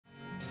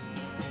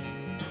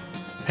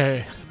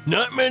Hey,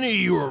 not many of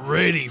you are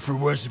ready for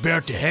what's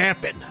about to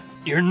happen.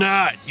 You're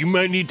not. You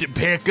might need to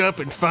pack up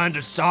and find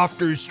a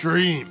softer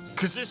stream.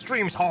 Cause this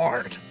stream's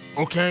hard,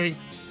 okay?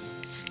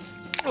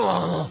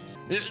 Ugh.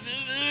 This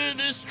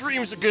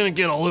stream's gonna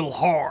get a little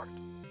hard.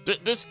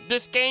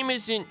 This game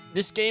isn't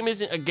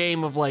a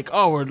game of like,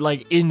 oh, we're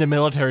like in the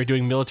military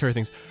doing military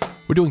things.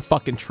 We're doing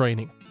fucking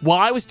training. While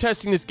I was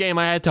testing this game,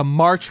 I had to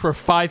march for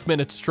 5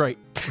 minutes straight.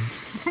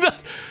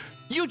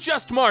 You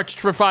just marched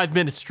for 5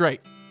 minutes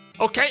straight.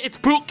 Okay, it's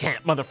boot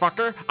camp,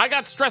 motherfucker. I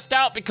got stressed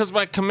out because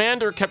my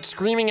commander kept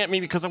screaming at me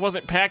because I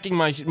wasn't packing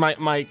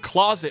my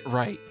closet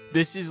right.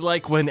 This is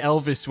like when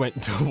Elvis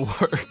went to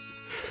work.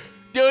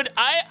 Dude,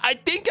 I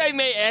think I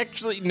may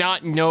actually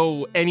not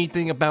know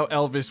anything about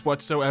Elvis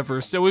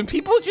whatsoever. So when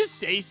people just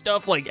say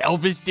stuff like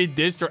Elvis did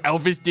this or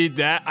Elvis did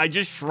that, I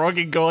just shrug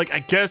and go like, I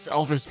guess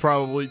Elvis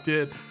probably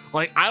did.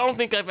 Like, I don't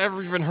think I've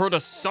ever even heard a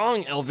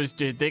song Elvis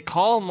did. They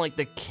call him like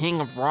the king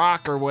of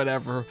rock or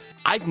whatever.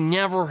 I've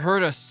never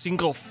heard a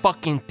single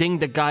fucking thing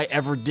the guy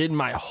ever did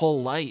my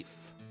whole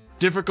life.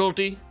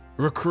 Difficulty,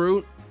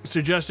 recruit,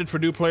 suggested for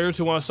new players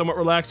who want a somewhat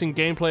relaxing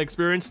gameplay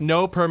experience.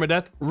 No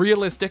permadeath,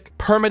 realistic,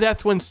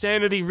 permadeath when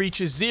sanity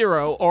reaches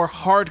 0, or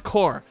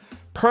hardcore.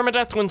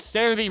 Permadeath when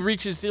sanity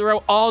reaches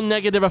 0, all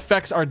negative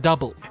effects are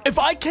doubled. If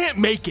I can't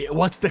make it,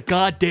 what's the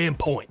goddamn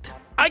point?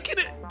 I can,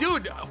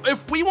 dude,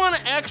 if we want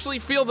to actually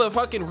feel the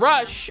fucking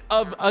rush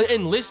of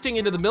enlisting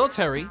into the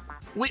military,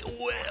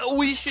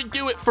 we should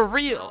do it for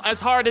real,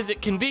 as hard as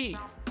it can be.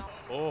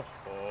 Oho,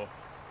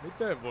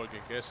 miten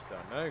voikin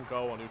kestää näin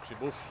kauan yksi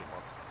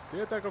bussimatka?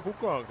 Tietääkö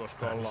kukaan,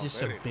 koska ollaan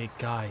These are some big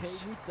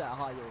guys.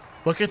 Hey,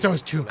 Look at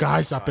those two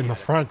guys up in the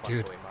front,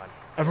 dude.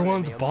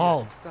 Everyone's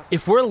bald.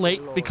 If we're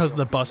late because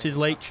the bus is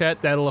late,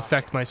 chat, that'll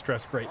affect my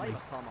stress greatly.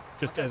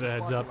 Just as a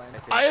heads up.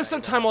 I have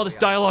some time while this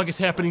dialogue is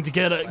happening to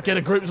get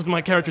a grip with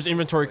my character's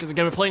inventory, because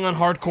again, we're playing on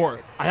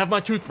hardcore. I have my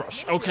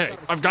toothbrush. Okay,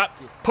 I've got,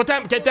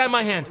 get that in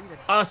my hand.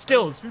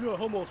 Stills.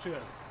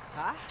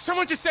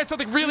 Someone just said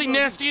something really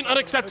nasty and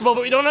unacceptable,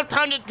 but we don't have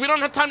time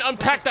to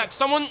unpack that.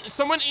 Someone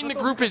in the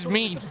group is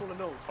mean.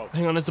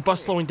 Hang on, is the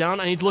bus slowing down?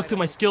 I need to look through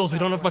my skills. We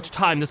don't have much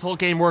time. This whole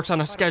game works on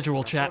a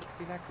schedule, chat.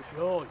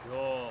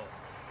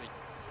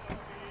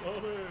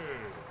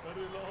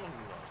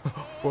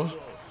 What?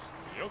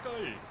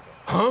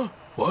 Huh?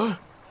 What?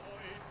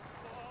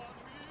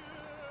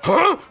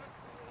 Huh?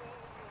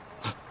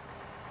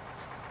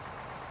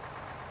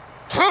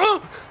 Huh?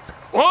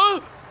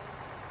 What?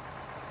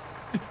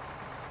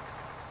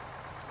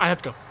 I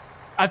have to go.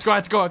 I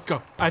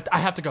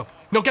have to go.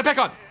 No, get back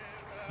on.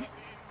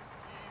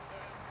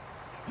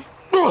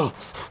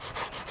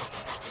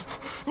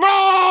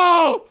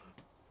 No!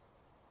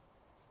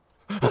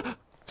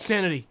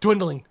 Sanity,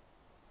 dwindling.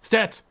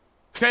 Stats.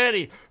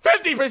 Sanity,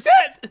 50%!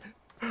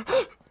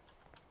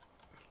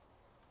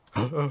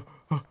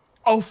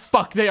 Oh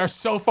fuck, they are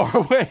so far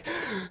away.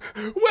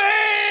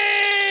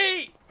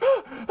 Wait!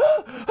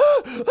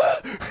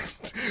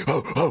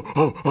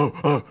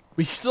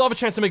 We still have a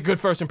chance to make a good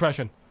first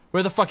impression.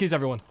 Where the fuck is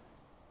everyone?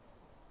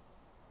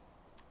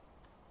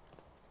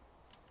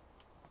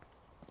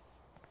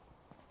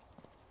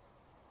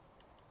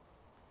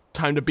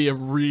 Time to be a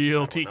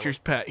real teacher's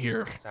pet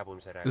here.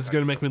 This is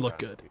gonna make me look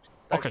good.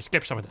 Okay,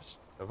 skip some of this.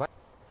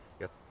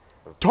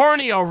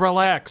 Tornio,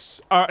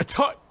 relax.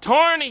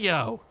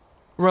 Tornio,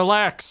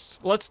 relax.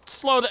 Let's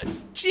slow that.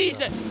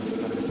 Jesus.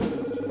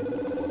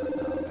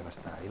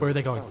 Where are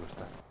they going?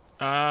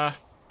 I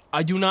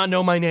do not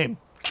know my name.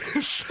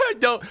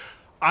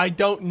 I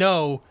don't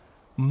know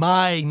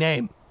my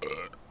name.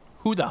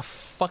 Who the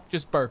fuck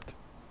just burped?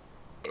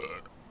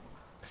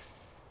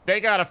 They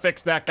gotta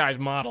fix that guy's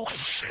model.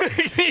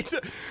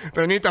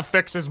 They need to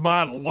fix his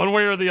model. One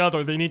way or the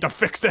other, they need to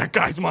fix that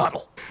guy's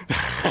model.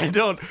 I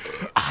don't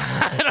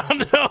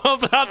know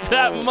about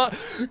that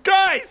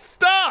Guys,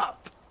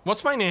 stop!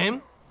 What's my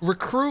name?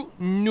 Recruit?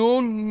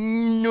 No. No.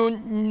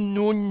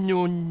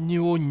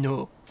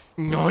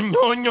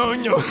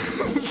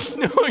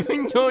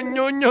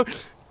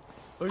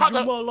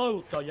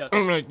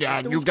 Oh my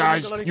god, you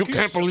guys, you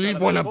can't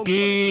believe what a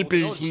beep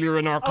is here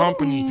in our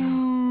company.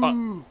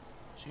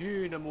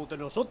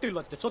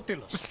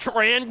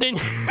 Stranded.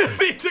 You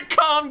need to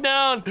calm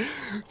down.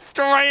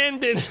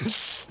 Stranded.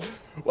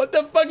 What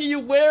the fuck are you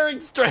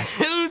wearing?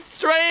 Who's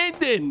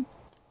stranded?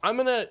 I'm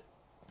gonna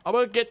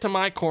get to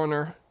my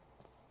corner.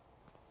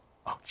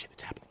 Oh shit,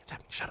 it's happening.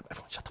 Shut up,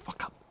 everyone. Shut the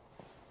fuck up.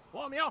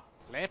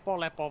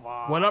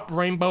 What up,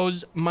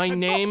 rainbows? My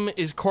name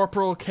is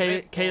Corporal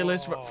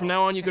Kalis. From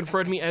now on, you can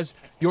refer to me as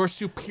your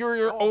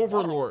superior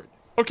overlord.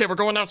 Okay, we're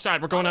going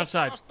outside.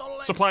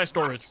 Supply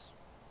storage.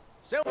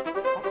 They're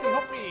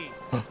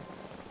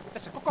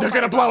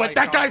gonna blow it.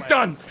 That guy's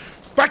done.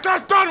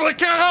 We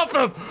can't help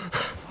him.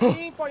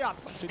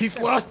 He's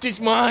lost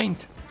his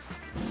mind.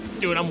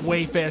 Dude, I'm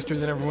way faster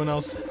than everyone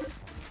else.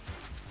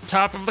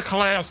 Top of the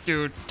class,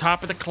 dude.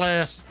 Top of the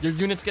class. Your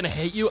unit's gonna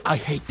hate you. I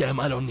hate them.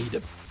 I don't need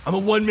them. I'm a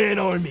one-man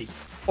army.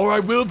 Or I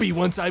will be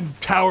once I'm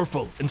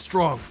powerful and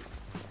strong.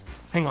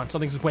 Hang on,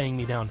 something's weighing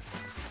me down.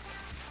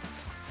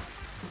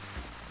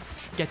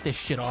 Get this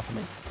shit off of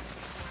me.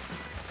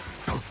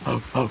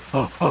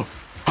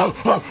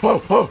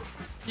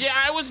 Yeah,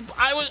 I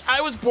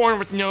was born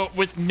with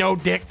no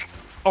dick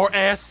or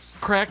ass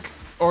crack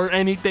or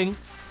anything.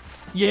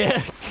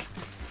 Yeah.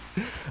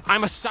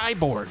 I'm a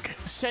cyborg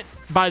sent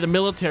by the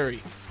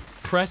military.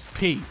 Press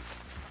P.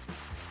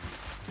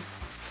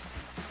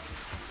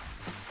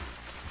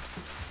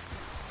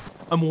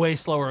 I'm way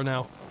slower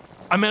now.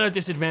 I'm at a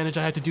disadvantage.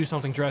 I have to do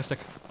something drastic.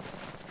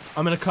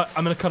 I'm gonna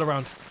cut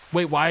around.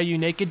 Wait, why are you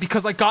naked?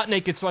 Because I got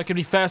naked so I could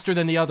be faster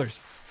than the others.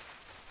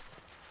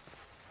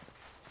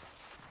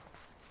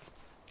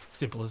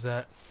 Simple as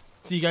that.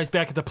 See you guys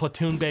back at the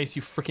platoon base,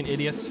 you freaking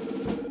idiots.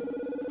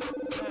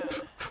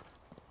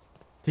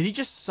 Did he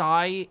just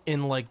sigh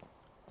in like...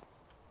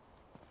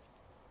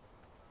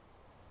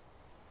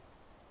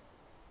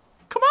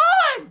 Come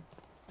on!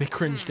 They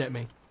cringed at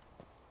me.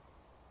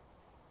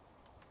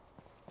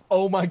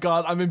 Oh my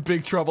god, I'm in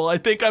big trouble. I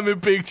think I'm in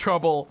big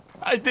trouble.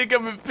 I think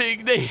I'm in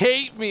big... They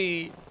hate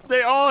me.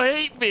 They all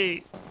hate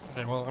me.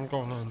 Okay, well, I'm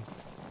going on.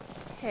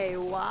 Hei,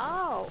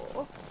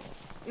 wow.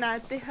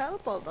 Näytti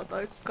helpolta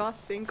toi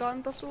kassin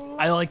kanto sulla.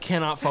 I like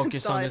cannot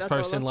focus on this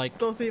person like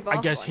I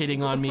guess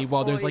hitting on me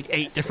while there's like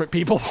 8 different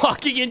people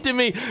walking into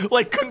me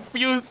like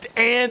confused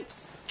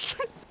ants.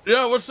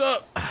 Yeah, what's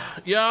up?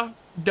 Yeah.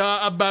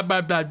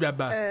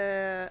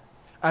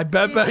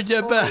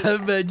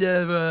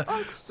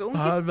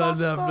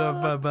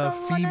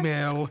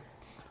 Female.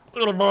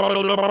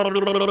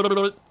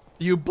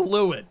 You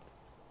blew it.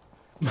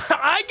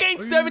 I gained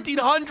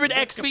 1700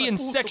 XP in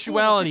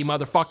sexuality,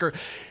 motherfucker.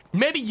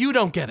 Maybe you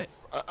don't get it.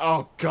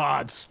 Oh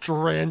god,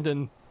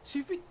 Strandon.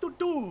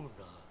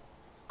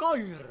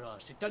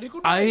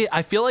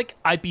 I feel like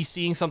I'd be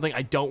seeing something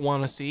I don't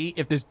want to see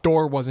if this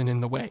door wasn't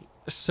in the way.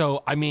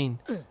 So, I mean...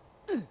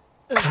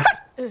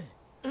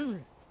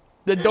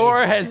 The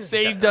door has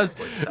saved us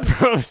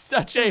from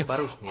such a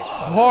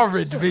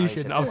horrid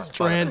vision of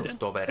Strandon. He's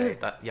still going.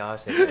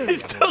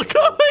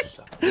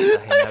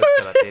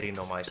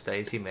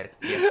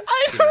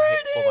 I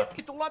heard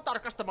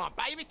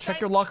it!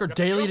 Check your locker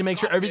daily to make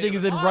sure everything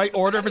is in right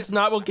order. If it's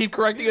not, we'll keep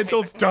correcting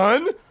until it's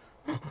done.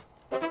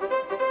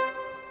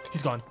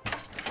 He's gone.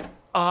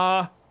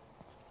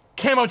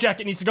 Camo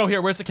jacket needs to go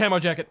here. Where's the camo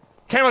jacket?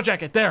 Camo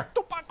jacket, there.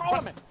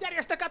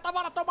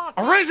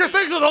 Arrange your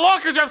things in the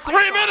lockers. You have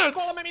 3 minutes.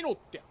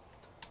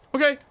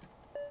 Okay.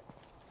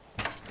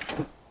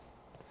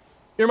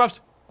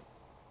 Earmuffs.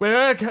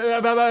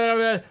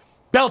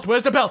 Belt.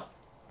 Where's the belt?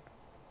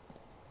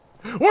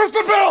 Where's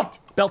the belt?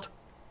 Belt.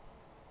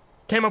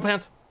 Camo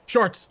pants.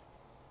 Shorts.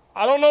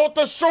 I don't know what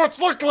the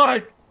shorts look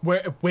like.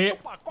 Where?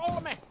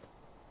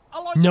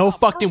 No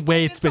fucking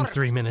way it's been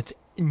 3 minutes.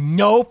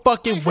 No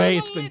fucking way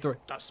it's been 3.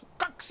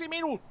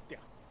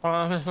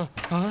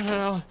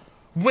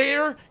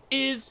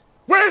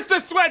 Where's the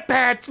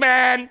sweatpants,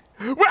 man?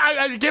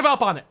 I give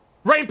up on it.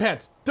 Rain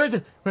pants.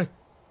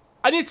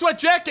 I need sweat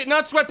jacket,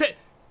 not sweatpants.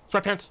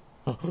 Sweatpants.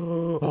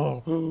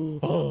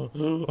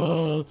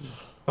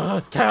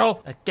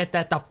 Towel. Get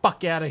that the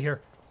fuck out of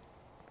here.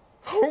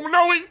 Oh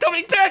no, he's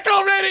coming back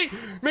already.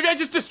 Maybe I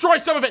just destroy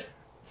some of it.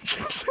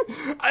 It's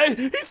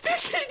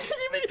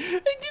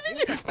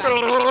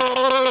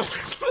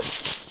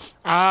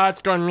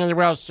going really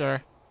well,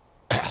 sir.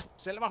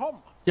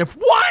 You have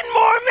 1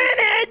 more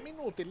minute!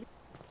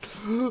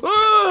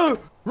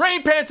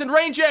 Rain pants and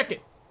rain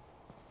jacket!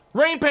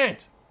 Rain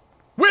pants!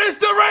 Where's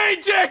the rain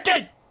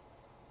jacket?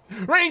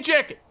 Rain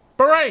jacket!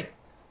 Beret!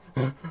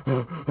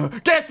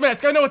 Gas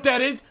mask, I know what that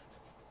is!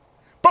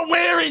 But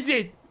where is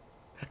it?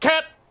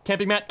 Cap!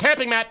 Camping mat!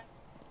 Camping mat!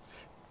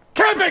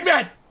 Camping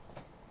mat!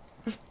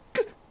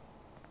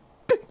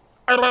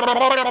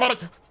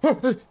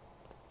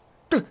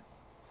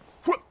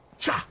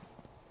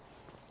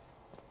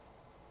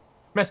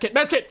 Mess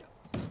kit!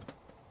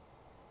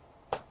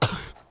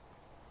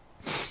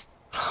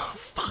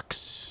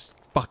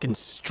 Fucking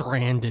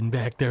Strandon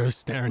back there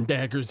staring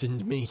daggers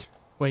into me.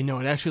 Wait, no,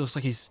 it actually looks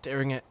like he's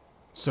staring at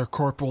Sir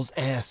Corporal's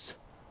ass.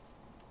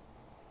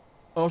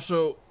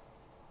 Also,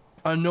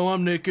 I know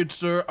I'm naked,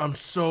 sir. I'm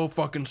so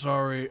fucking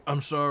sorry. I'm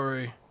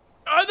sorry.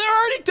 Are they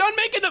already done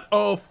making them?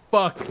 Oh,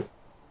 fuck.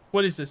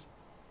 What is this?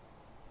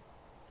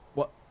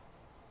 What?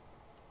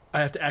 I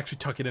have to actually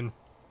tuck it in.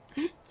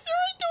 Sir,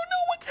 I don't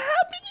know what's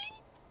happening.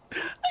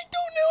 I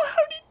don't know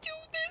how to do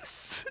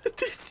this.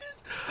 This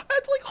is... I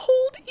have to, like,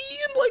 hold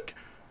E and, like,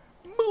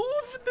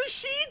 move the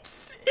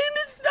sheets, and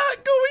it's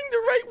not going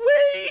the right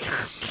way.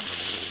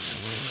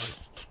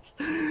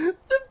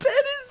 The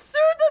bed is...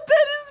 Sir, the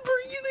bed is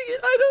breathing,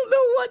 and I don't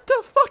know what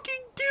to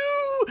fucking do.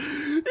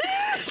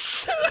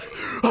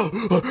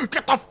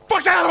 Get the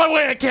fuck out of my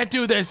way! I can't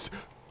do this.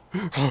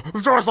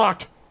 The door's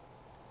locked.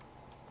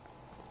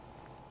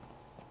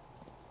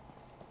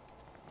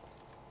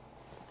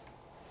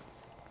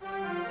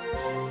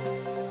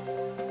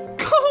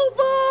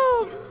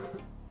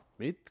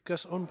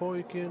 Mitkäs on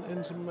poikien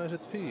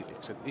ensimmäiset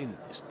fiilikset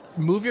Intistä?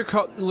 Move your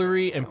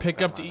cutlery and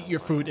pick up to eat your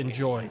food.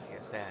 Enjoy.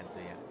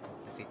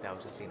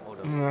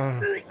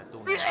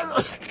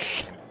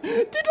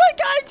 Did my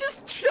guy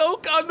just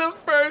choke on the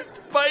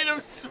first bite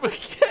of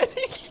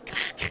spaghetti?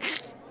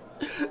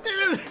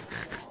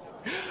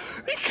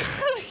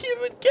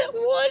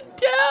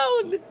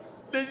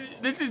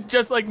 This is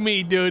just like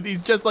me, dude.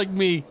 He's just like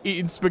me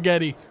eating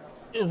spaghetti.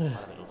 And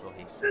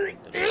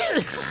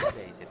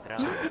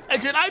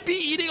should I be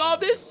eating all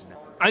this?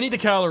 I need the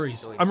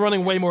calories. I'm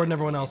running way more than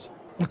everyone else.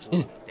 Finish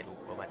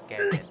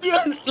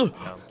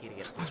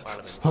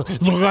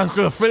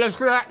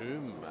that.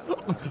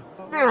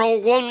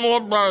 One more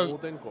bite.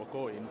 Muuten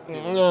koko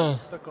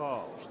intiimistä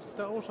kaaosta.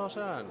 Sitä osaa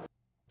säännöt.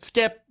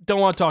 Skip. Don't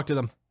want to talk to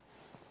them.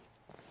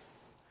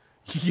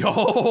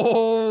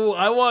 Yo,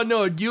 I want to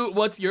know,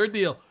 what's your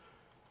deal?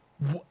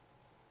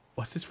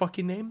 What's his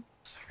fucking name?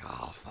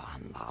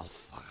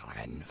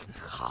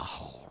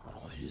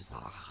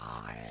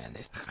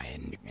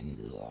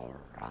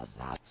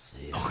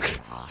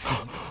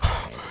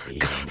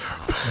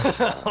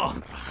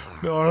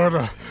 Lord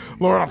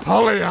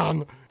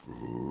Apollyon.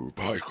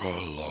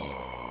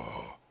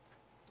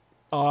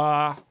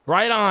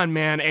 Right on,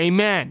 man.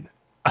 Amen.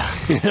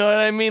 You know what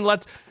I mean?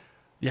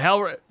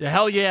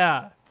 Hell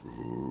yeah.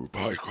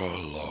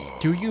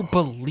 Do you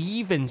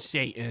believe in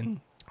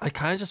Satan? I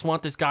kind of just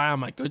want this guy on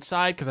my good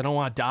side because I don't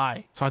want to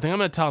die. So I think I'm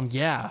going to tell him,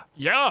 yeah.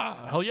 Yeah,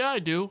 hell yeah, I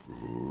do.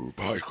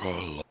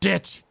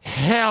 Ditch.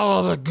 Hell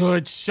of a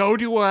good. So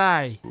do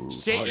I.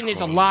 Satan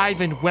is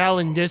alive and well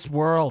in this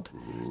world.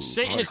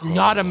 Satan is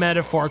not a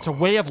metaphor. It's a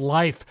way of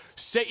life.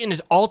 Satan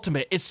is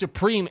ultimate. It's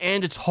supreme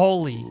and it's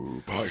holy.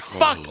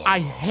 Fuck, I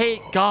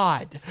hate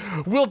God.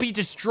 We'll be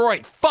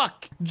destroyed.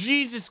 Fuck.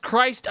 Jesus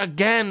Christ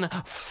again.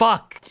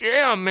 Fuck.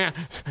 Damn, man.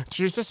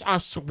 Jesus, I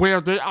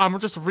swear. I'm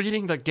just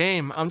reading the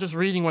game. I'm just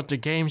reading what the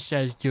game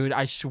says, dude.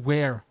 I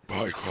swear.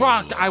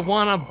 Fuck, I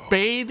want to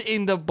bathe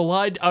in the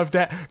blood of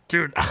that.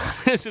 Dude,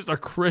 this is a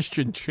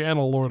Christian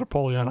channel, Lord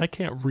Apollyon. I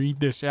can't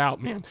read this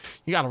out, man.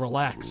 You gotta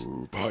relax.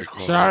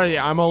 Sorry,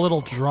 I'm a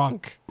little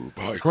drunk.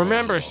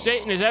 Remember,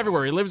 Satan is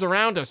everywhere. He lives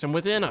around us and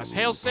within us.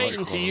 Hail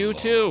Satan to you,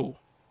 too.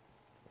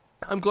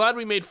 I'm glad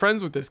we made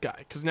friends with this guy,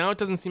 because now it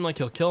doesn't seem like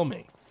he'll kill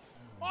me.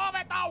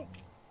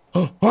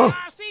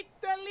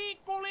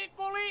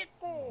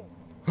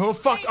 Oh,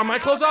 fuck. Are my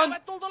clothes on?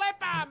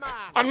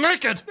 I'm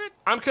naked.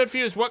 I'm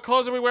confused. What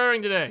clothes are we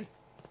wearing today?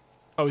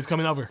 Oh, he's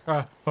coming over.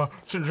 I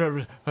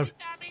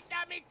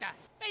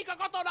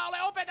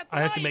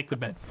have to make the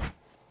bed.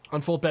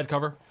 Unfold bed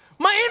cover.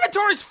 My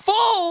inventory's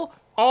full!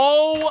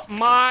 Oh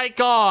my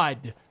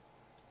god.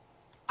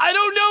 I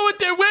don't know what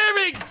they're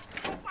wearing!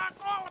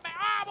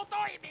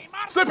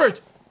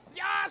 Slippers!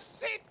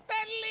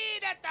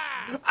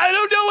 I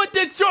don't know what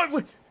the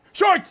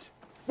shorts!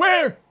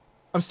 Where?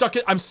 I'm stuck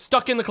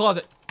in the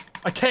closet.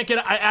 I can't get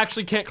it. I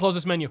actually can't close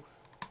this menu.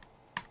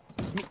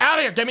 Get me out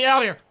of here! Get me out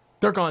of here!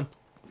 They're gone.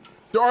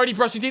 They're already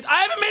brushing teeth.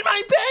 I haven't made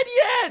my bed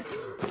yet!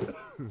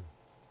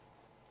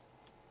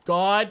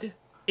 God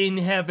in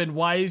heaven,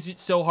 why is it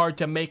so hard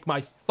to make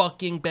my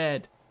fucking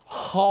bed?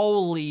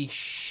 Holy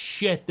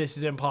shit, this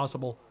is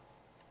impossible.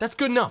 That's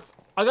good enough.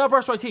 I gotta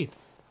brush my teeth.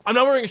 I'm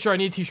not wearing a shirt. I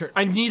need a t-shirt.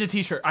 I need a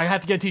t-shirt. I have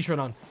to get a t-shirt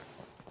on.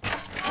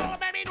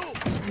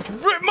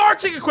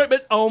 Marching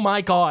equipment! Oh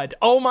my god.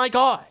 Oh my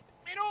god.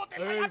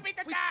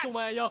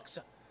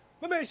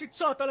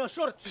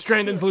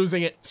 Strandon's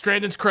losing it.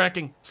 Strandon's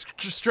cracking.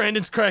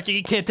 Strandon's cracking.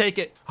 He can't take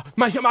it.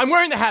 I'm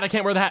wearing the hat. I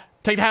can't wear the hat.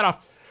 Take the hat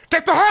off.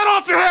 Take the hat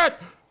off your head!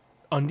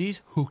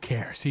 Undies? Who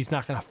cares? He's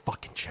not gonna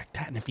fucking check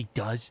that. And if he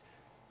does,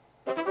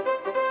 do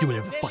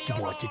whatever the fuck he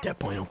wants at that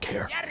point. I don't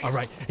care.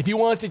 Alright. If he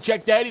wants to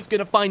check that, he's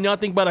gonna find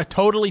nothing but a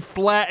totally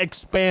flat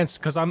expanse.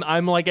 Because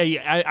I'm like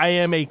I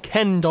am a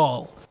Ken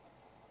doll.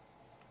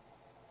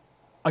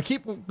 I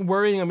keep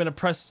worrying I'm gonna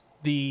press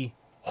the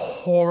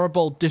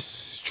horrible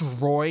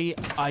destroy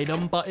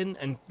item button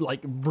and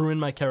like ruin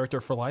my character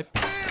for life.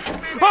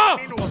 Ah!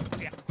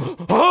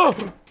 Ah!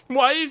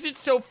 Why is it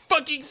so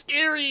fucking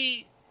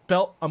scary?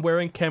 Belt, I'm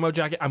wearing. Camo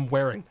jacket, I'm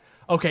wearing.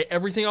 Okay,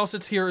 everything else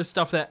that's here is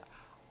stuff that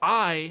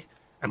I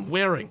am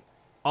wearing.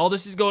 All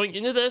this is going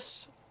into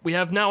this. We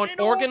have now an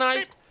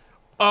organized.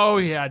 Oh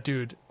yeah,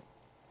 dude.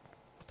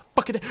 What the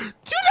fuck is that?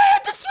 Dude, I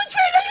have to switch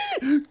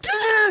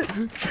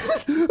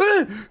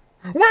right.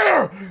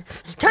 Where?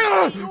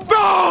 Taylor!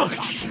 No!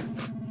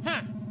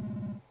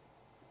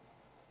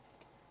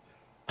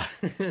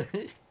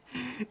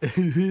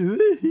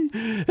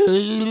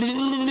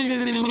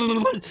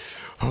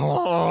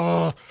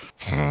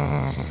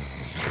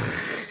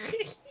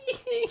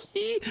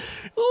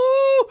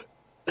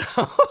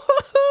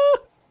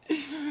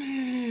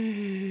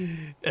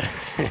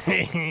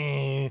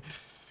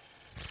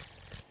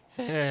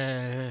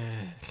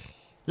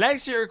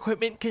 Lecture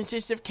equipment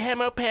consists of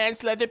camo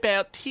pants, leather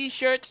belt,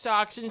 t-shirt,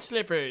 socks, and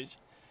slippers.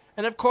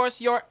 And of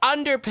course, your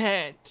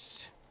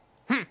underpants.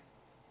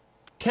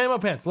 Camo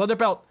pants, leather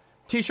belt,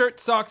 t-shirt,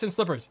 socks, and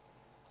slippers.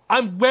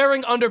 I'm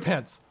wearing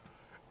underpants.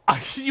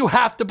 You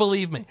have to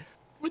believe me.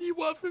 What do you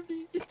want from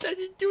me? I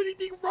didn't do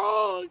anything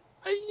wrong.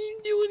 I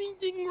didn't do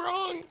anything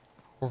wrong.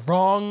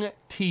 Wrong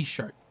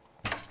t-shirt.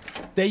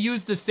 They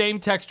use the same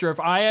texture. If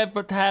I have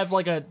to have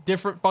like a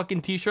different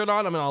fucking t-shirt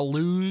on, I'm gonna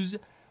lose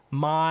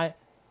my...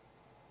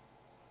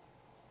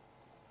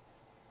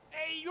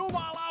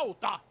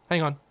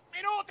 Hang on.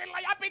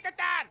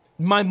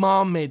 My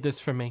mom made this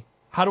for me.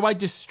 How do I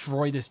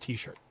destroy this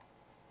t-shirt?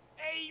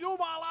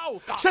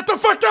 Shut the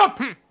fuck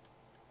up!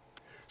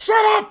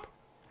 Shut up!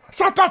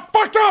 Shut the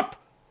fuck up!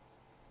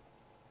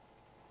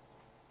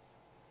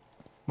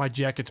 My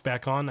jacket's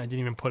back on. I didn't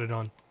even put it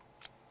on.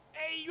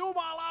 Ei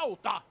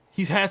jumalauta!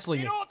 He's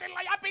hassling me.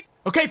 Minuutilla ja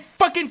Okay,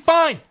 fucking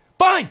fine!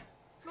 Fine!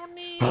 No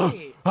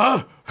niin!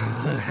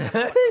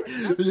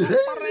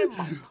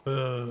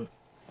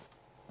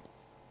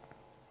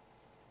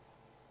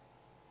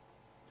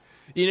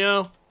 You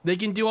know, they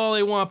can do all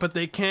they want, but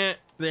they can't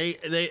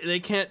they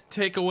can't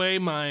take away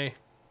my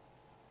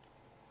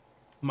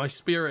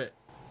spirit.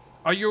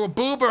 Are you a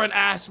boob or an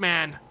ass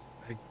man?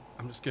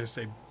 I'm just gonna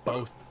say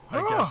both,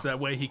 I guess. That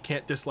way he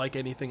can't dislike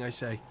anything I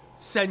say.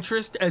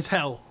 Centrist as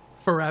hell.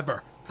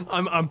 Forever.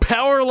 I'm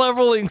power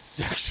leveling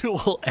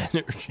sexual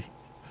energy.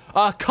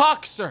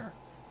 Cock, sir.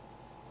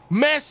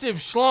 Massive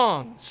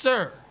schlong,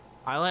 sir.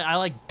 I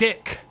like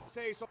dick.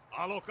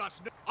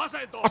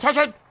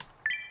 Attention!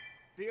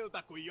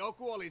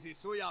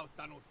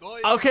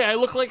 Okay, I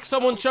look like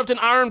someone shoved an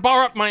iron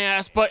bar up my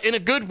ass, but in a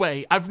good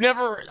way. I've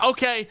never...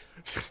 Okay.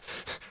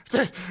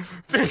 Thank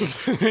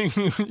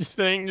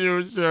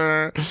you,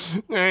 sir.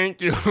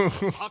 Thank you.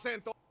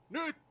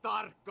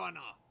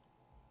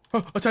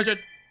 Attention.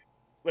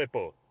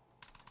 Lepo.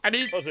 At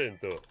ease.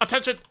 Asento.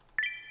 Attention.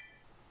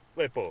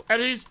 Lepo. At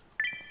ease.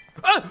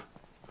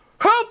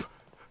 Help!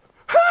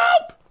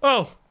 Help!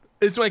 Oh,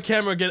 it's my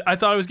camera again. I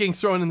thought I was getting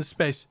thrown into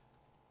space.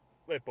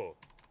 Lepo.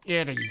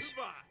 At ease.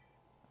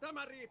 That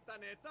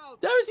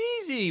was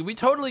easy. We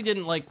totally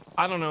didn't, like,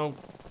 I don't know,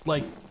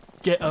 like,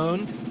 get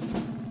owned.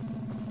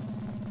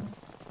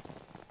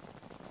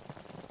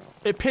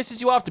 It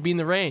pisses you off to be in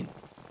the rain.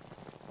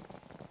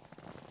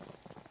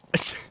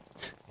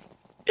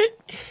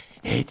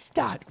 It's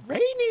not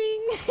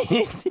raining.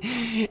 It's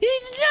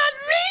not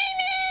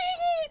raining.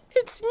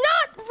 It's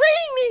not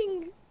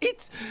raining.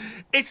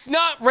 It's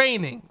not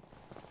raining.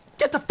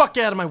 Get the fuck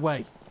out of my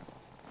way.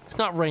 It's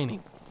not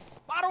raining.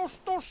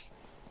 Varustus!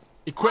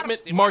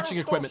 Equipment, marching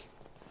equipment.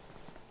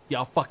 Yeah,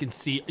 I'll fucking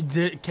see.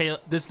 Okay,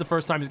 this is the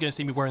first time he's gonna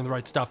see me wearing the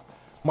right stuff.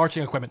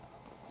 Marching equipment.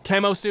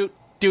 Camo suit,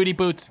 duty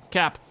boots,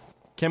 cap.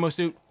 Camo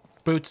suit,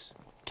 boots,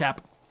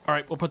 cap. All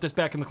right, we'll put this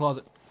back in the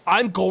closet.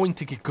 I'm going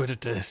to get good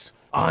at this.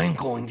 I'm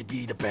going to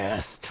be the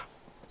best.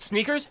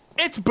 Sneakers?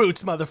 It's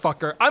boots,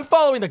 motherfucker. I'm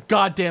following the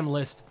goddamn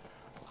list.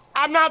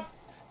 I'm not...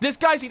 This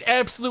guy's an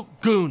absolute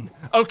goon,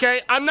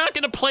 okay? I'm not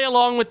gonna play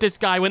along with this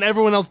guy when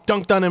everyone else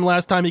dunked on him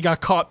last time he got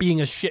caught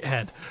being a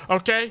shithead,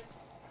 okay?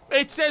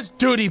 It says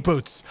duty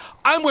boots.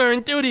 I'm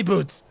wearing duty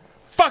boots.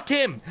 Fuck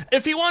him.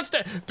 If he wants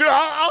to... Dude,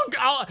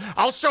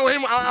 I'll show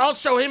him... I'll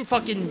show him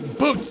fucking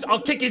boots.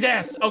 I'll kick his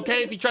ass,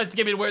 okay? If he tries to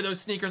get me to wear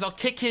those sneakers, I'll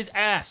kick his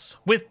ass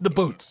with the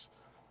boots.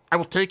 I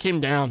will take him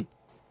down.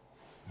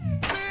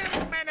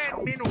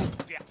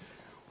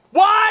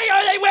 Why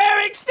are they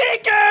wearing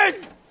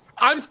sneakers?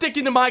 I'm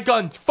sticking to my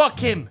guns. Fuck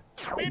him.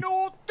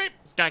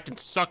 This guy can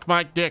suck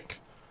my dick.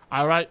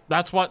 All right,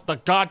 that's what the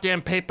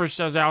goddamn paper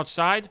says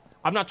outside.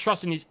 I'm not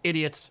trusting these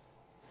idiots.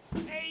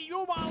 Ei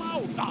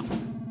jumalauta!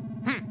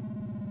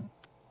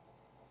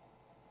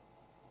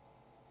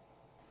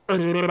 All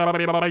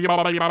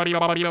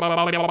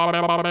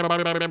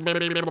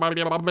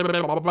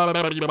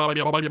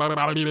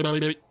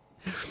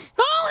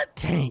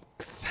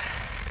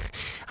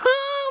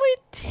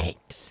it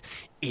takes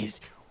is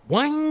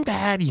one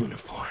bad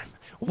uniform,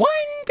 one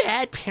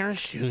bad pair of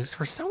shoes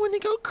for someone to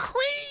go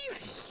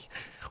crazy.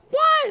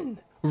 One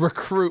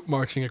recruit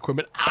marching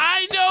equipment.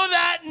 I know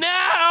that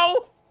now.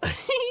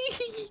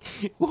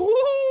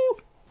 Woo!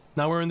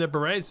 Not wearing their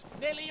berets.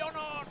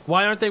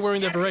 Why aren't they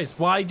wearing their berets?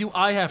 Why do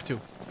I have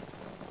to?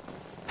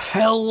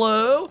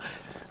 Hello?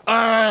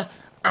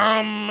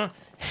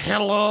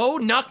 Hello?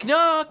 Knock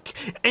knock.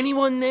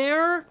 Anyone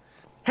there?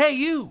 Hey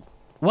you.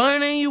 Why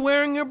aren't you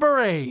wearing your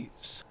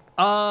berets?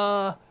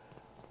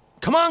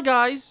 Come on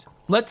guys.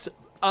 Let's,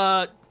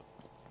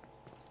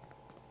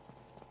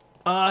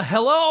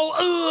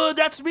 hello?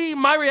 That's me.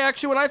 My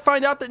reaction when I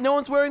find out that no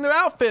one's wearing their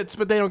outfits,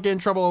 but they don't get in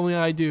trouble, only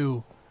I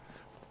do.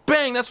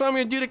 Bang, that's what I'm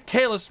gonna do to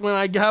Kalis when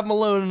I have him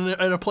alone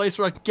in a place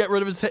where I can get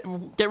rid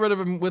of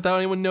him without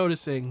anyone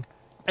noticing.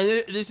 And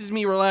this is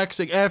me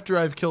relaxing after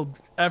I've killed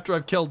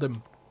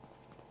him.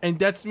 And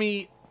that's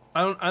me,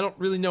 I don't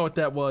really know what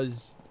that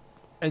was.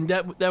 And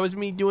that was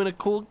me doing a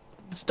cool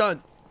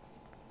stunt.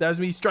 That was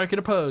me striking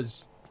a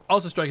pose.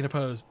 Also striking a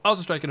pose.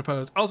 Also striking a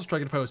pose. Also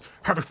striking a pose.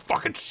 Having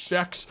fucking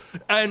sex.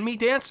 And me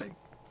dancing.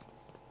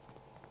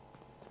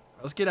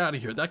 Let's get out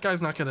of here. That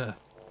guy's not gonna...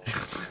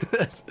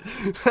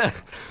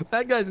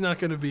 that guy's not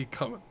gonna be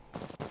coming.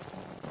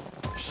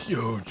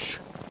 Huge.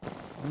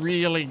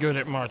 Really good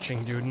at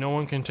marching, dude. No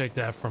one can take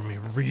that from me.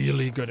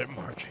 Really good at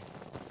marching.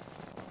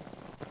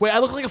 Wait, I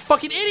look like a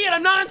fucking idiot.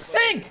 I'm not in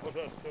sync.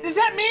 Is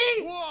that me?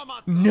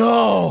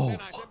 No.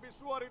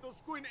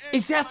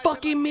 Is that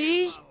fucking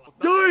me?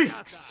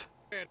 Yikes.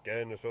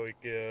 Käännös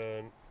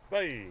oikeaan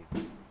päin.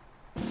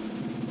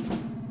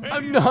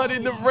 I'm not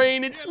in the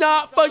rain. It's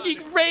not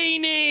fucking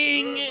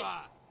raining.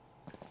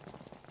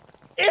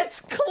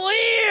 It's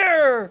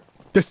clear.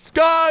 The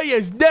sky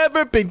has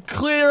never been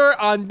clearer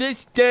on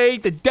this day,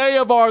 the day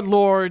of our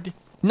Lord.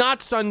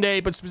 not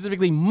Sunday, but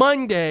specifically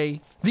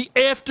Monday, the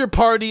after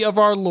party of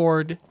our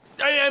Lord.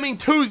 I mean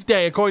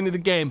Tuesday, according to the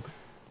game.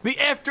 The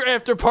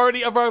after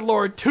party of our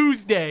Lord,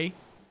 Tuesday.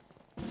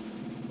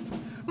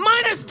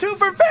 -2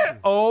 for fair.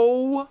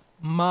 Oh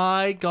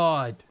my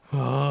God.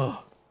 Do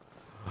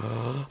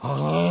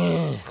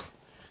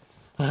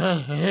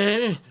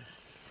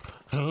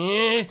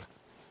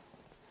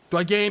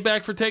I get any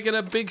back for taking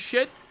a big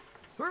shit?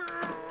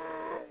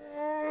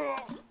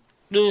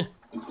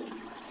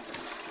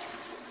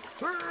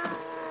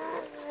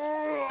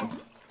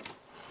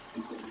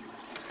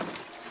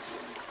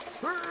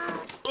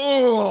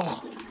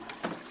 Oh.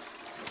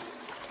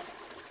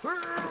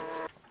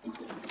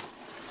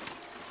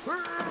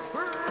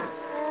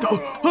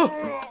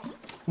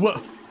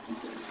 What?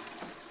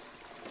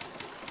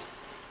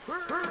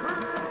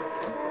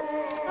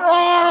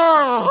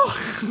 Oh!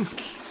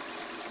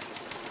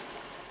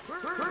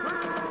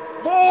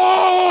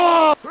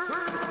 Oh!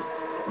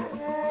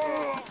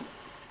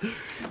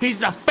 He's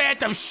the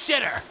phantom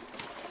shitter.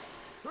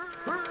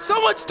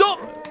 Someone stop!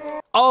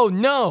 Oh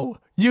no,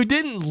 you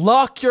didn't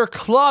lock your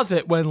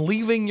closet when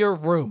leaving your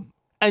room.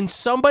 And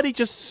somebody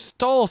just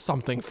stole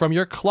something from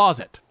your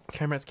closet.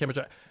 Camera.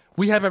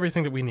 We have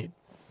everything that we need.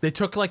 They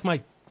took like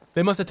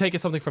they must have taken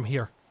something from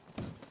here.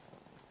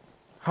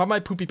 How are my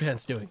poopy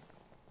pants doing?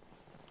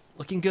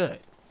 Looking good.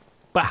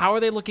 But how are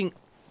they looking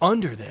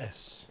under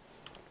this?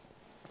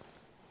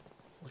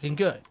 Looking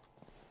good.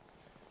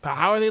 But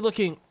how are they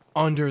looking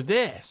under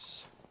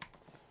this?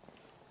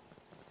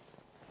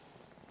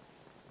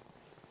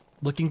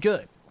 Looking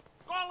good.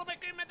 30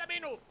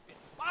 minuuttia.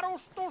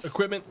 Varustus.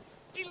 Equipment.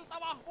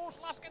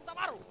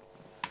 Iltavahvuuslaskentavarustus.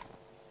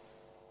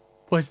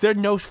 Was there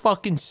no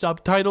fucking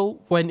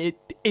subtitle when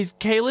is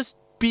Kalis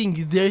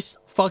being this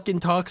fucking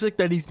toxic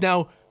that he's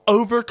now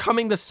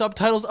overcoming the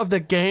subtitles of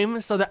the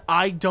game so that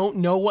I don't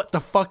know what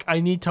the fuck I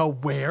need to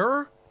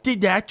wear?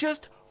 Did that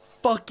just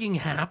fucking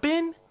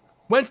happen?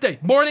 Wednesday,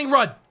 morning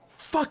run.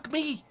 Fuck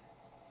me.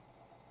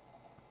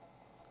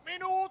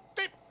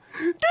 Minuutti.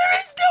 There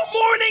is no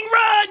morning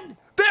run.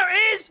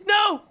 There is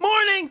no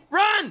morning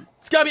run.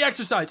 It's gotta be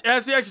exercise. It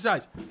has to be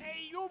exercise.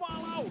 Ei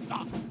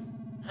jumalauta.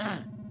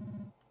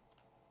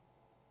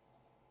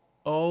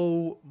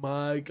 Oh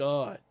my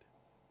God.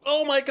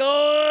 Oh my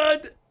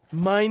God.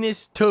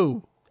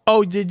 -2.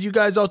 Oh, did you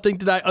guys all think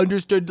that I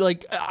understood?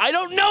 Like, I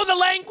don't know the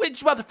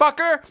language,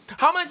 motherfucker.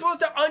 How am I supposed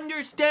to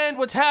understand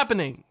what's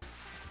happening?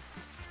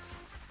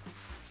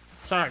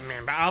 Sorry,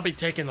 man, but I'll be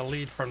taking the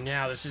lead from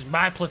now. This is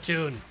my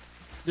platoon.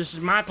 This is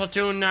my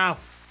platoon now.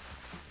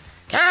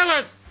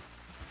 Careless!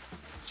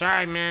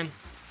 Sorry, man.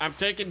 I'm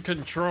taking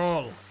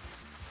control.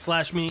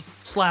 Slash me,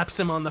 slaps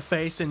him on the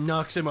face and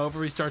knocks him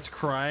over. He starts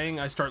crying.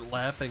 I start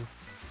laughing.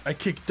 I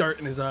kick dirt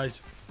in his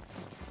eyes.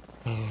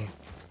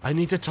 I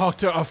need to talk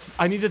to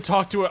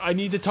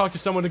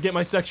someone to get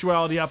my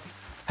sexuality up.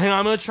 Hang on,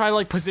 I'm gonna try to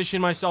like position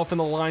myself in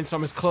the line so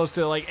I'm as close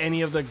to like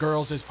any of the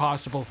girls as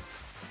possible.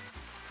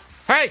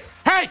 Hey!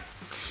 Hey!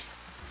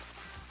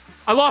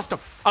 I lost him.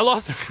 I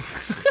lost him.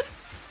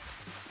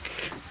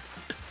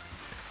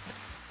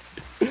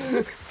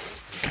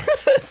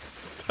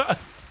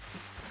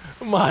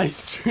 My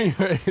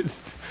streamer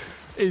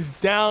is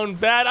down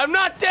bad. I'm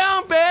not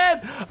down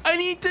bad. I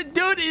need to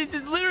do this.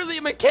 It's literally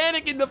a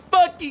mechanic in the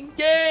fucking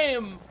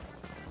game.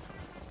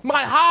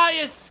 My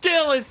highest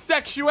skill is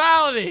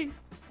sexuality.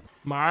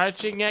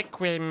 Marching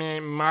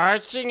equipment.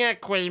 Marching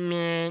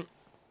equipment.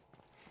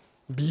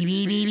 Beep,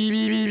 beep, beep, beep,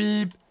 beep, beep,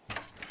 beep.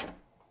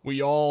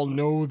 We all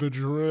know the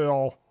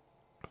drill.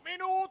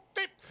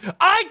 Minuutti.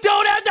 I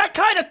don't have that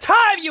kind of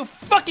time, you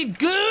fucking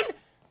goon!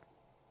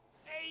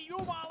 Ei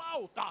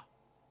jumalauta.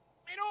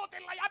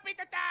 Minuutilla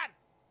jäpitetään.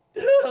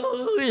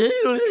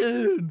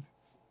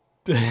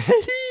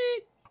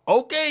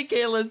 Okay,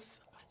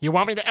 Kalis. You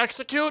want me to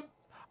execute?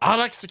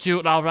 I'll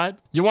execute, all right.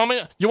 You want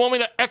me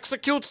to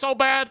execute so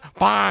bad?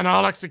 Fine,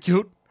 I'll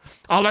execute.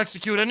 I'll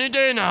execute any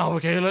day now,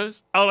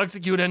 Kalis. I'll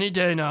execute any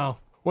day now.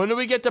 When do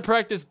we get to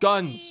practice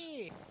guns?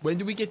 When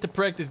do we get to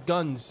practice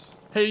guns?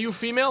 Hey, are you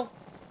female?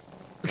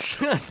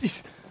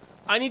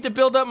 I need to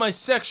build up my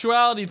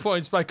sexuality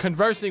points by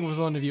conversing with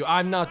one of you.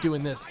 I'm not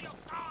doing this.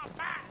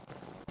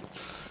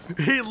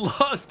 He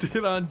lost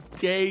it on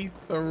day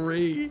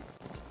 3.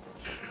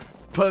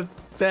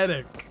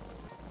 Pathetic.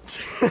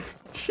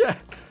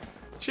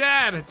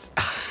 Chad, it's...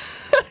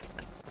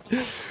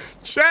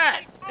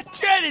 Chad,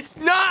 it's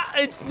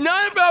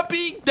not about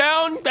being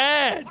down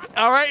bad.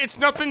 All right, it's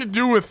nothing to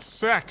do with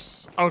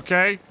sex,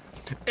 okay?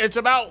 It's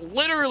about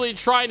literally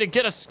trying to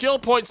get a skill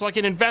point so I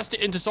can invest it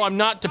into so I'm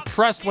not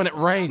depressed when it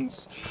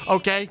rains,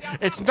 okay?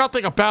 It's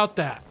nothing about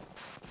that.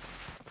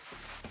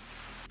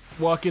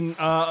 Walking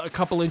a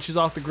couple inches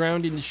off the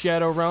ground in the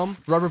Shadow Realm.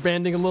 Rubber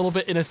banding a little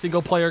bit in a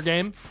single player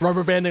game.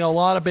 Rubber banding a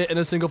lot of bit in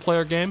a single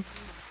player game.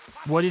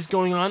 What is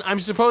going on? I'm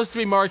supposed to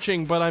be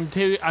marching, but I'm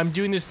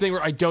doing this thing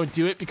where I don't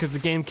do it because the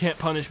game can't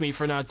punish me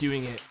for not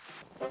doing it.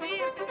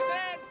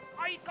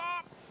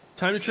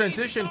 Time to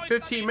transition,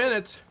 15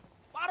 minutes.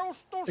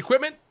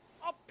 Equipment?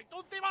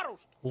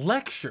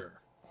 Lecture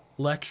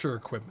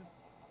equipment.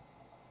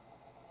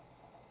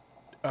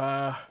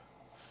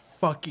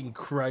 Fucking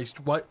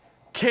Christ, what?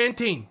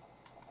 Canteen!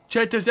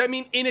 Chat, does that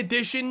mean in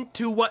addition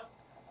to what?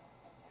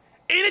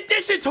 In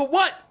addition to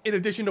what? In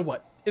addition to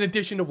what? In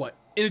addition to what?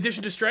 In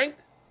addition to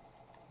strength?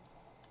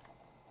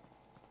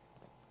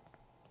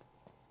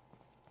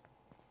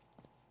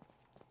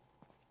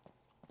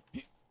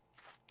 I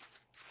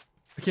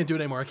can't do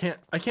it anymore. I can't.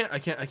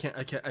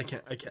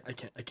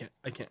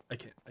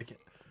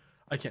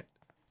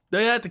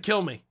 They had to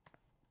kill me.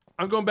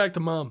 I'm going back to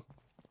mom.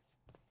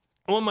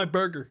 I want my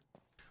burger.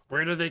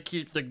 Where do they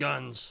keep the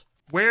guns?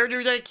 Where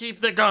do they keep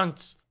the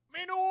guns?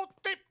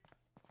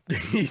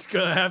 He's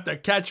gonna have to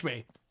catch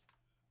me.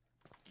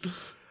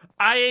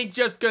 I ain't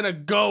just gonna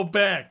go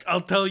back. I'll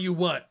tell you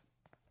what.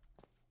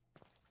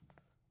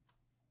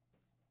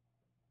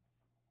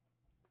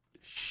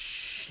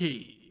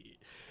 Shit.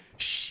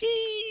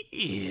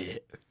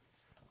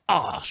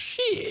 Oh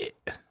shit.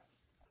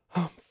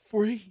 I'm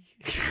free.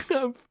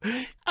 I'm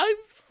free.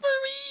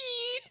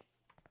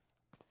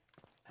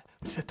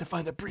 We just have to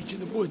find a breach in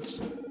the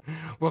woods.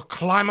 We'll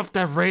climb up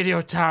that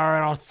radio tower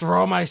and I'll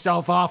throw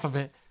myself off of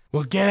it.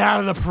 We'll get out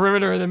of the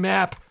perimeter of the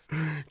map.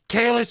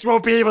 Kalis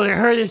won't be able to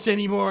hurt us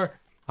anymore.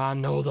 I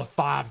know the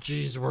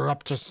 5Gs were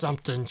up to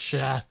something,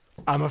 chat.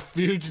 I'm a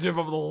fugitive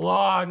of the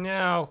law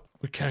now.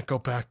 We can't go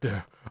back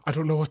there. I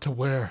don't know what to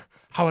wear.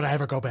 How would I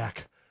ever go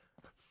back?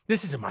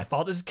 This isn't my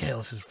fault. This is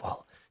Kalis's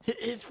fault.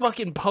 His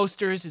fucking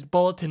posters, his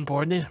bulletin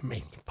board, they never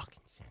made any fucking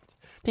sense.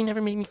 They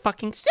never made any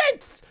fucking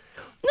sense.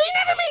 They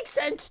never made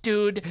sense,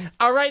 dude.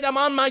 All right, I'm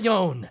on my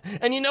own.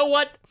 And you know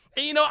what?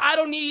 I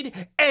don't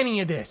need any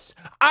of this.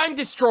 I'm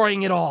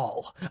destroying it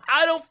all.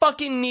 I don't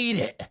fucking need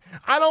it.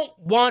 I don't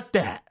want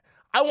that.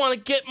 I want to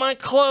get my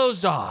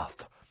clothes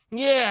off.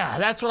 Yeah,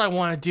 that's what I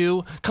want to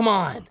do. Come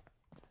on.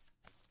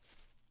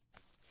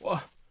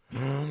 What?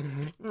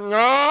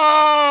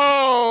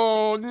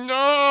 No!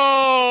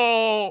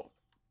 No!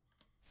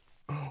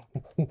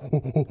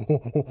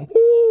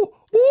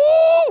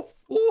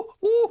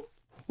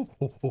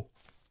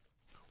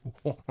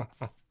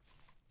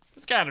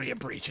 There's gotta be a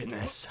breach in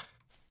this.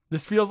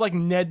 This feels like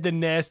Ned the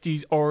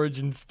Nasty's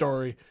origin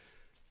story.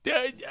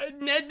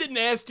 Ned the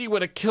Nasty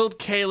would have killed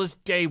Kalis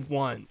day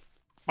one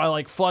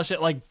by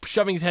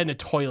shoving his head in the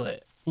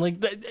toilet.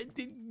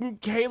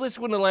 Kalis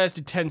wouldn't have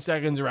lasted 10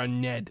 seconds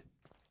around Ned.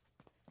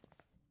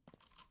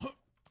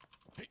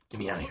 Get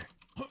me out of here.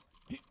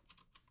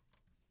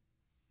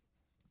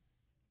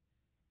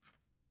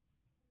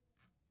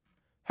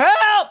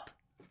 Help!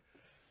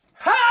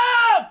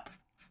 Help!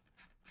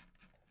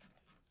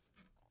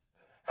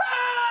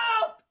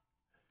 Help!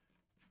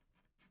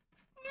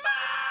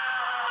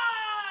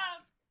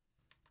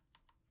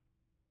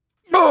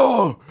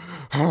 Mom!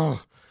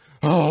 Oh,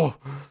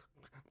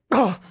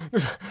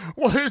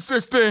 what is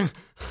this thing?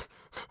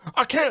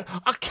 I can't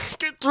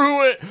get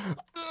through it.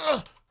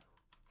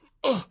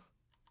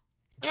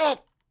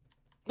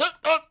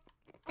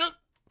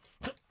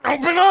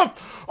 Open up!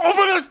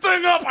 Open this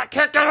thing up! I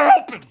can't get it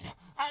open!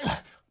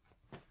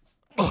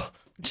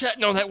 Chat,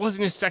 no, that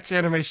wasn't his sex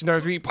animation. That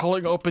was me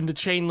pulling open the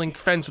chain link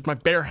fence with my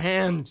bare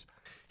hands.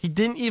 He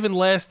didn't even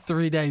last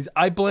 3 days.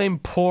 I blame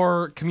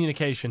poor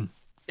communication.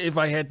 If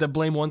I had to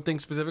blame one thing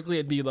specifically,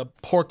 it'd be the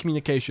poor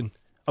communication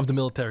of the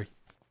military.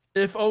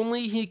 If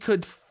only he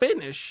could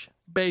finish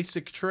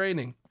basic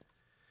training.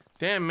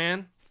 Damn,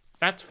 man.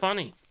 That's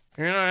funny.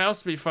 You know what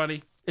else would be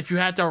funny? If you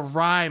had to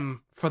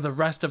rhyme for the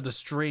rest of the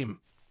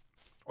stream.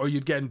 Or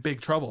you'd get in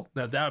big trouble.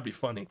 Now that would be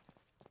funny.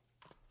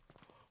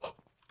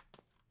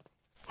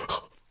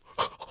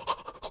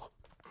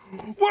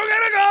 We're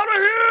gonna go to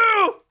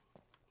here!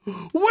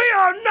 We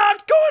are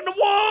not going to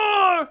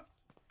war!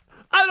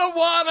 I don't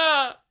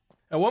wanna!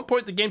 At one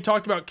point the game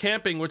talked about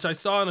camping, which I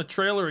saw in a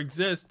trailer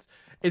exists.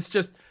 It's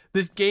just,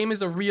 this game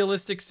is a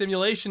realistic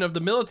simulation of the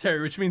military,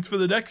 which means for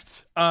the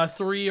next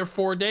 3 or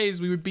 4 days,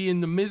 we would be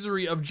in the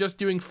misery of just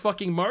doing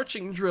fucking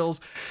marching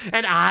drills.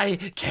 And I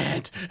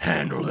can't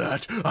handle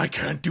that. I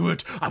can't do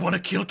it. I want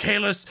to kill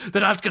Kalis.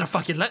 They're not gonna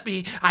fucking let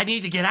me. I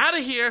need to get out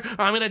of here.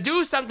 I'm gonna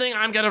do something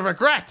I'm gonna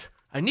regret.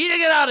 I need to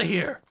get out of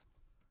here.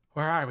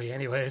 Where are we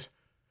anyways?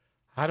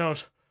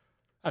 I've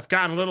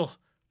gotten a little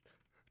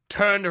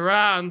turned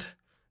around,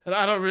 and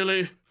I don't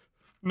really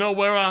know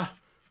where I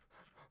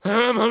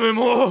am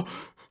anymore.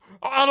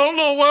 I don't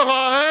know where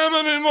I am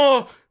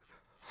anymore.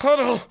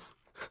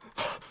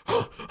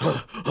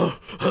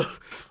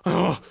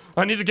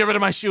 I need to get rid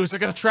of my shoes. They're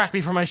gonna track me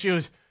for my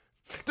shoes.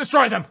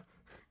 Destroy them.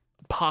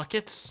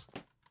 Pockets.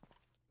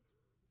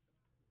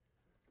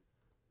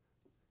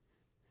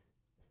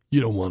 You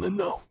don't want to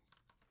know.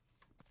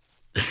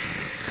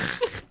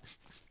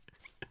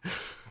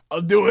 I'll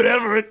do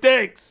whatever it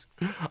takes.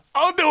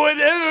 I'll do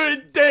whatever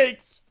it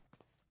takes.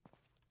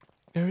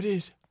 There it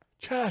is.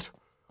 Chat.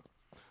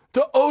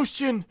 The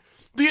ocean.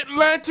 The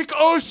Atlantic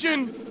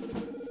Ocean.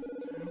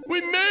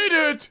 We made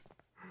it.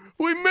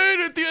 We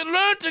made it. The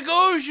Atlantic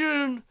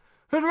Ocean.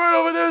 And right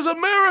over there's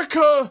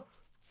America.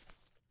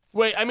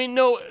 Wait, I mean,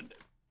 no.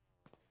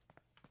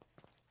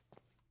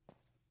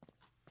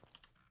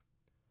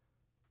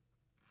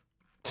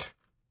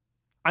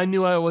 I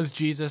knew I was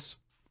Jesus.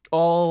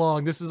 all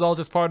along. This is all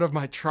just part of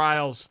my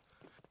trials.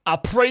 I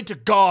pray to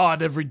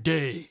God every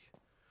day.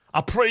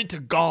 I pray to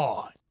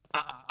God.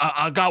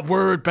 I got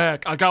word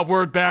back. I got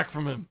word back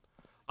from him.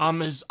 I'm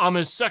his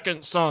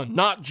second son,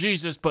 not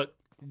Jesus, but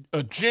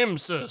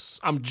Jimsus.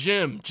 I'm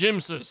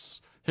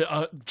Jimsus.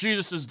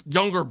 Jesus'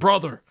 younger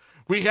brother.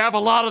 We have a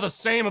lot of the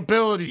same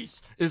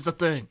abilities, is the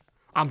thing.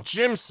 I'm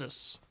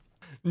Jimsus.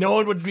 No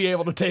one would be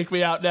able to take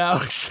me out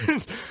now.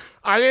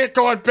 I ain't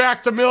going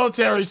back to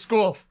military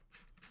school.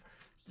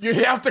 You'd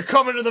have to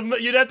come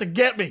you'd have to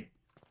get me.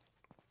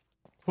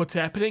 What's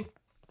happening?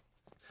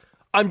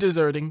 I'm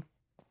deserting.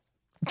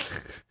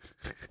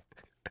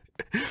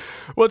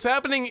 What's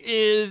happening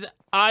is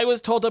I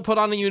was told to put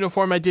on a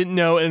uniform I didn't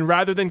know, and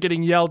rather than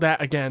getting yelled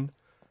at again,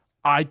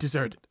 I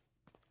deserted.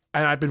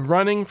 And I've been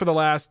running for the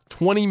last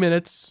 20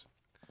 minutes.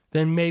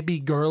 Then maybe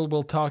girl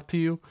will talk to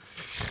you.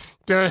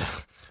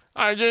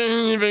 I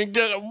didn't even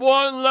get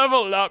one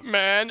level up,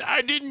 man.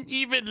 I didn't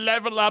even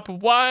level up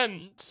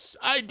once.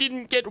 I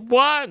didn't get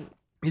one.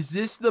 Is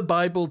this the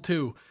Bible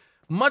too?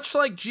 Much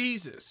like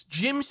Jesus,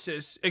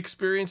 Jimsis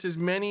experiences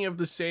many of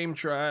the same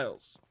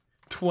trials.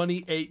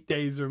 28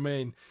 days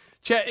remain.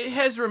 Chat, it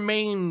has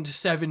remained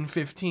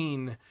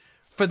 7:15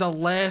 for the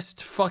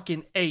last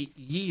fucking 8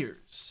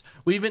 years.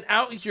 We've been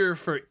out here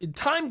for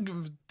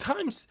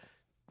times.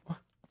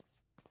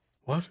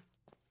 What?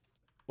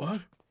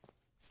 What?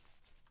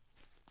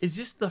 Is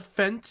this the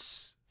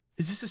fence?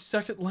 Is this a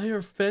second layer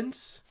of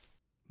fence?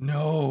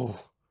 No.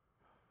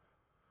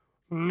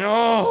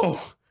 No.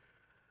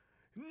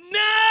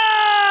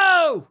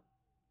 No!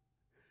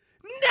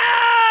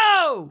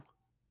 No!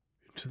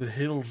 Into the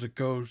hills it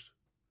goes.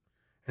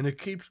 And it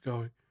keeps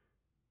going.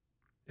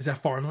 Is that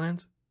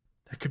farmlands?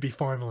 That could be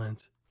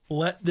farmlands.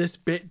 Let this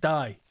bit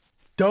die.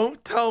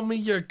 Don't tell me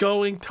you're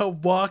going to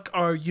walk.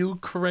 Are you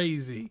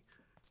crazy?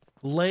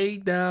 Lay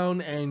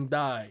down and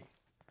die.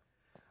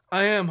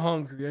 I am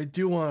hungry. I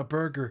do want a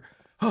burger.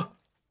 Huh.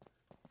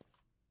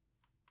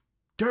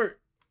 Dirt.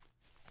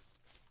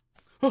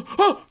 Oh,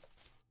 oh.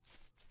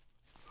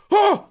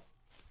 Oh.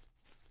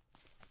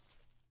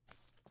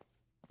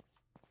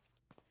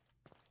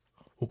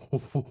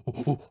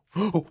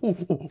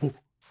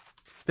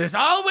 There's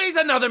always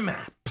another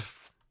map.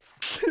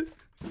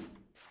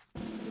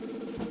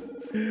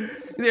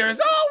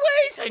 There's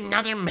always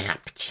another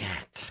map,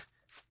 chat.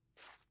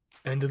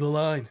 End of the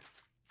line.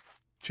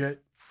 Chat.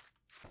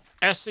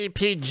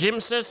 SCP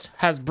Jimsis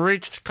has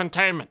breached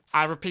containment.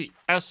 I repeat,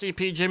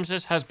 SCP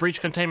Jimsis has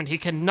breached containment. He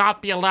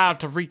cannot be allowed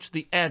to reach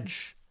the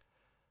edge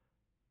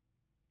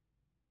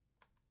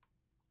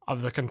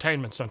of the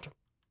containment center.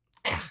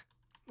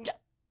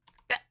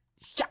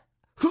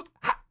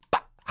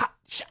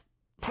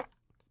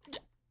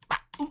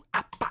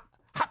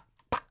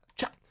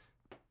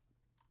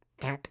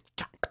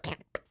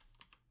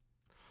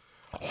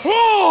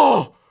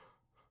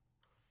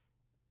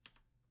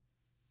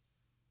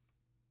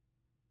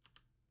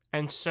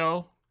 And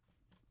so,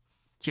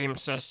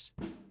 Jimsis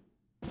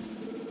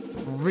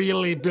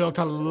really built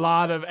a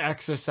lot of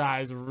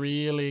exercise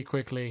really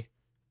quickly.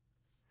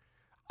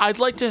 I'd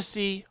like to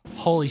see,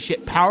 holy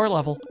shit, power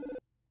level.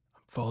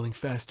 I'm falling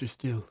faster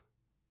still.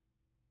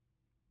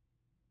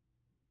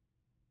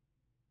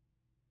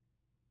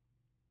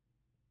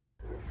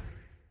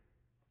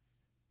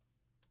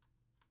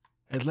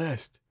 At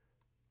last.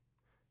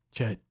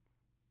 Chat.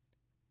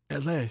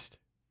 At last.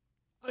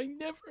 I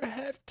never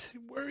have to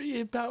worry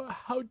about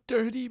how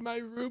dirty my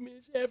room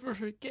is ever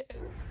again.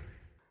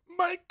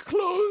 My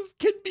clothes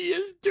can be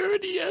as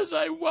dirty as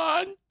I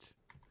want.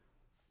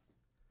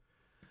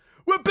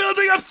 We're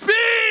building up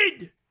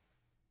speed!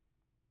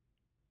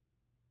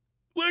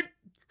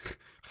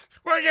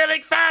 We're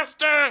getting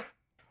faster!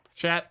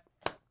 Chat.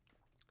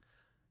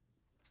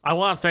 I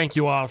want to thank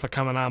you all for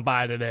coming on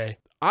by today.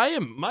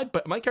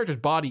 My character's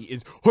body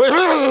is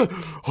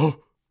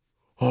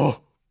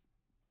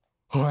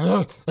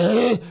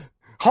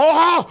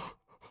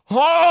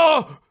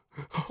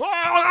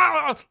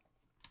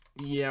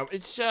yeah,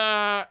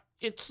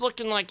 it's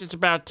looking like it's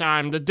about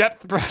time. The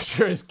depth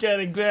pressure is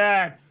getting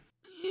bad.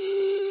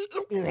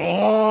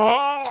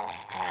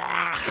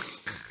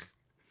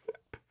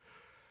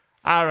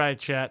 All right,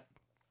 chat.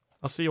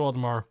 I'll see you all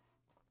tomorrow.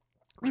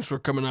 Thanks for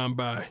coming on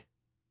by.